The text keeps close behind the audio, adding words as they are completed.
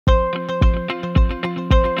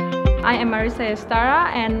I am Marisa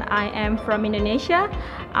Yoestara and I am from Indonesia.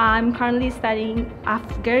 I'm currently studying, I've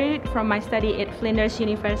graduated from my study at Flinders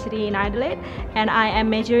University in Adelaide, and I am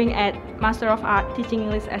majoring at Master of Art Teaching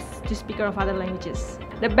English as the speaker of other languages.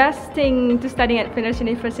 The best thing to studying at Flinders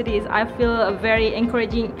University is I feel a very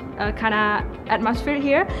encouraging kind of atmosphere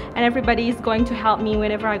here, and everybody is going to help me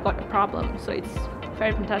whenever I got a problem. So it's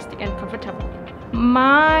very fantastic and comfortable.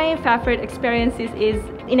 My favorite experiences is,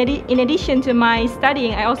 in addition to my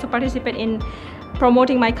studying, I also participate in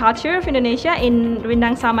promoting my culture of Indonesia in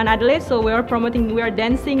Rindang Saman Adelaide. So we are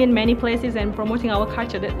dancing in many places and promoting our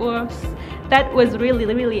culture. That was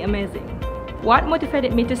really amazing. What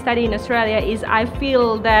motivated me to study in Australia is I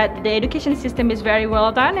feel that the education system is very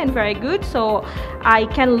well done and very good, so I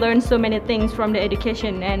can learn so many things from the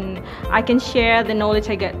education and I can share the knowledge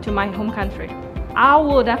I get to my home country. I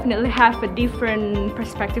will definitely have a different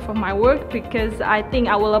perspective of my work because I think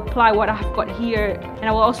I will apply what I've got here, and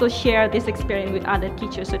I will also share this experience with other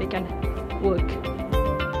teachers so they can work.